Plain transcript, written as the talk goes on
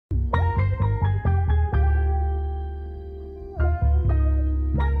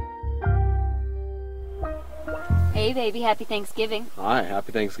Hey, baby, happy Thanksgiving. Hi,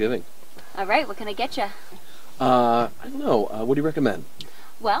 happy Thanksgiving. All right, what can I get you? I don't know. What do you recommend?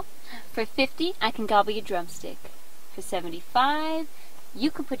 Well, for 50, I can gobble your drumstick. For 75,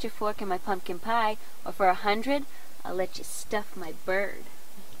 you can put your fork in my pumpkin pie. Or for 100, I'll let you stuff my bird.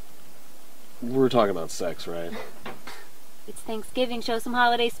 We're talking about sex, right? It's Thanksgiving. Show some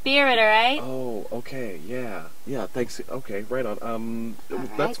holiday spirit, all right? Oh, okay, yeah. Yeah, thanks. Okay, right on.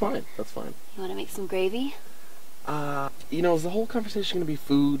 That's fine. That's fine. You want to make some gravy? Is the whole conversation going to be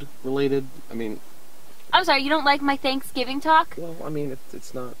food related? I mean... I'm sorry, you don't like my Thanksgiving talk? Well, I mean,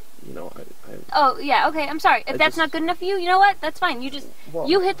 it's not, Oh, yeah, okay, I'm sorry. If that's not good enough for you, you know what? That's fine. You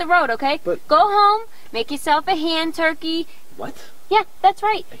hit the road, okay? But... Go home, make yourself a hand turkey. What? Yeah, that's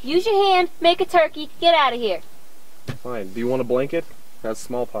right. Use your hand, make a turkey, get out of here. Fine. Do you want a blanket? That's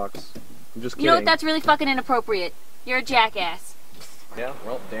smallpox. I'm just kidding. You know what? That's really fucking inappropriate. You're a jackass. Yeah,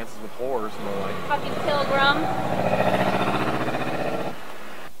 well, dances with whores, more like. Fucking pilgrim.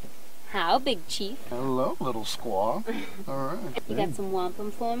 How, Big Chief? Hello, little squaw. All right. You got some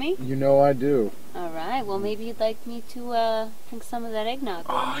wampum for me? You know I do. All right. Well, maybe you'd like me to drink some of that eggnog.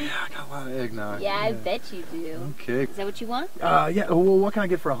 Oh, yeah, I got a lot of eggnog. Yeah, I bet you do. Okay. Is that what you want? Yeah, well, what can I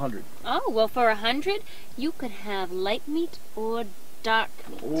get for 100? Oh, well, for 100, you could have light meat or dark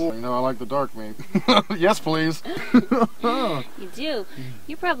meat. Oh, I like the dark meat. Yes, please. You do?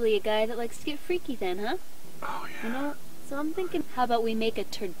 You're probably a guy that likes to get freaky then, huh? Oh, yeah. You know, so I'm thinking, how about we make a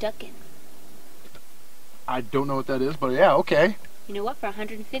turducken? I don't know what that is, but yeah, okay. You know what? For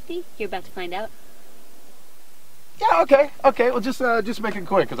 150, you're about to find out. Yeah, okay. Okay, well, just make it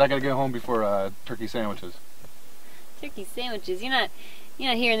quick, because I got to get home before turkey sandwiches. Turkey sandwiches? You're not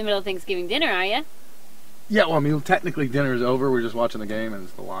here in the middle of Thanksgiving dinner, are you? Yeah, well, I mean, technically dinner's over. We're just watching the game, and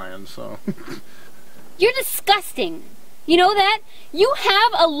it's the Lions, so... You're disgusting. You know that? You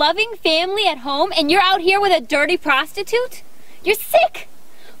have a loving family at home, and you're out here with a dirty prostitute? You're sick.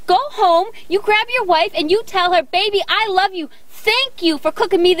 Go home, you grab your wife, and you tell her, baby, I love you. Thank you for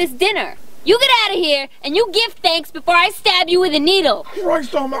cooking me this dinner. You get out of here, and you give thanks before I stab you with a needle.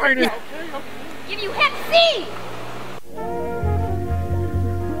 Christ almighty! Give you Hep C!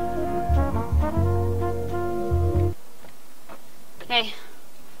 Hey.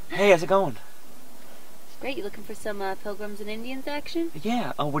 Hey, how's it going? Great, you looking for some Pilgrims and Indians action?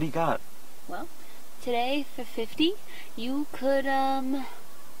 Yeah, what do you got? Well, today for 50, you could,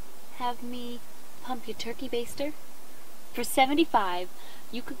 have me pump your turkey baster. For 75,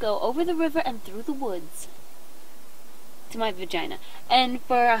 you could go over the river and through the woods to my vagina. And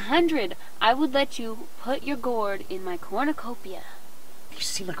for 100, I would let you put your gourd in my cornucopia. You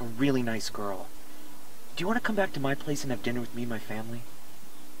seem like a really nice girl. Do you want to come back to my place and have dinner with me and my family?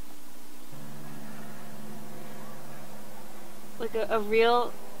 Like a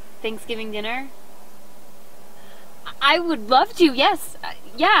real Thanksgiving dinner? I would love to, yes.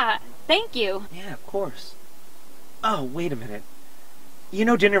 Yeah, thank you. Yeah, of course. Oh, wait a minute. You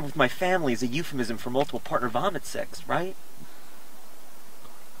know dinner with my family is a euphemism for multiple partner vomit sex, right?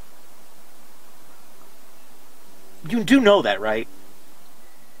 You do know that, right?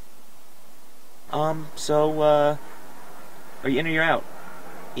 Are you in or you're out?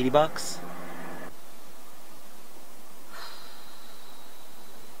 $80?